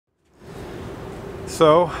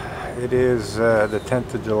So it is the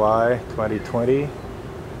 10th of July 2020.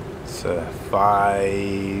 It's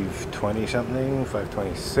 5:20 something,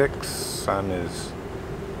 5:26. Sun is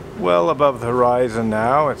well above the horizon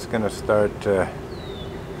now. It's going to start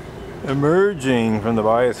emerging from the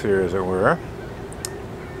biosphere, as it were.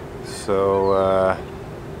 So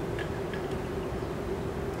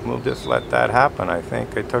we'll just let that happen, I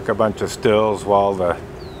think. I took a bunch of stills while the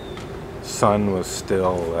sun was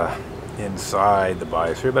still inside the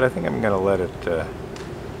biosphere, but I think I'm going to let it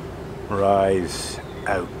rise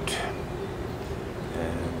out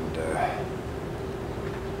and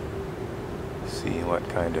see what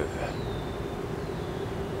kind of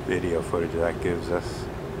video footage that gives us.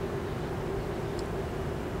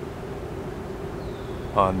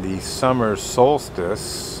 On the summer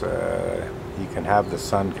solstice, you can have the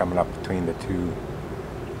sun coming up between the two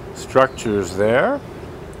structures there,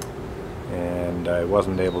 and I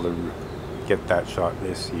wasn't able to get that shot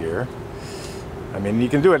this year. I mean, you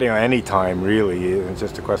can do it any time, really. It's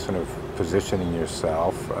just a question of positioning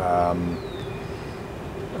yourself.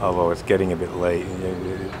 Although it's getting a bit late,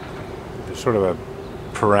 there's sort of a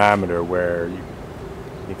parameter where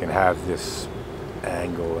you can have this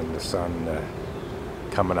angle and the sun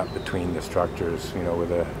coming up between the structures,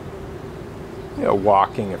 with a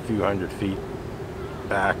walking a few hundred feet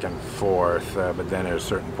back and forth, but then at a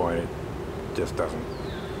certain point it just doesn't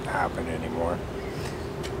happen anymore,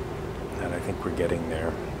 and I think we're getting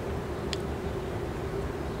there.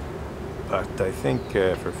 But I think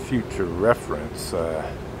for future reference,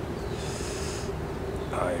 I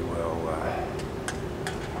will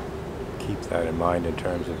keep that in mind in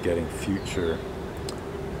terms of getting future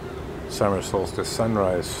summer solstice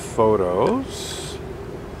sunrise photos.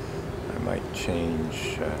 I might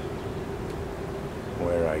change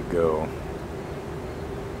where I go.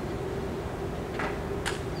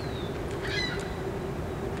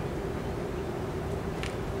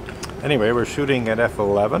 Anyway, we're shooting at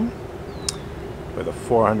f11 with a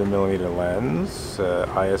 400mm lens,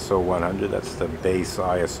 ISO 100. That's the base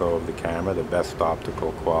ISO of the camera, the best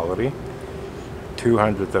optical quality.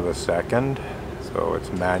 200th of a second, so it's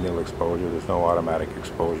manual exposure. There's no automatic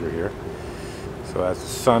exposure here. So as the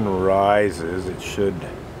sun rises, it should,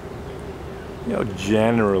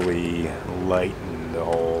 generally lighten the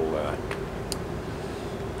whole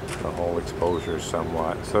exposure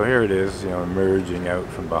somewhat. So here it is, emerging out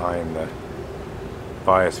from behind the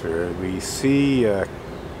biosphere. We see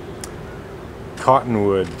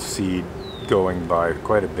cottonwood seed going by,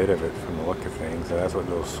 quite a bit of it from the look of things. And that's what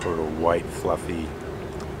those sort of white fluffy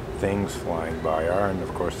things flying by are. And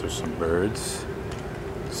of course there's some birds,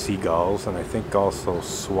 seagulls, and I think also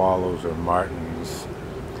swallows or martins.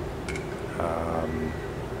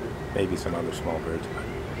 Maybe some other small birds, but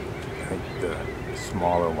I think the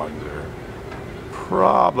smaller ones are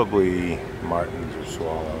probably martins or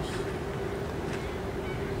swallows.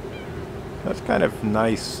 That's kind of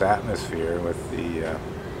nice atmosphere with the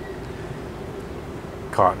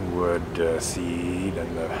cottonwood seed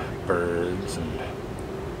and the birds, and you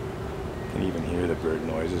can even hear the bird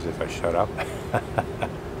noises if I shut up.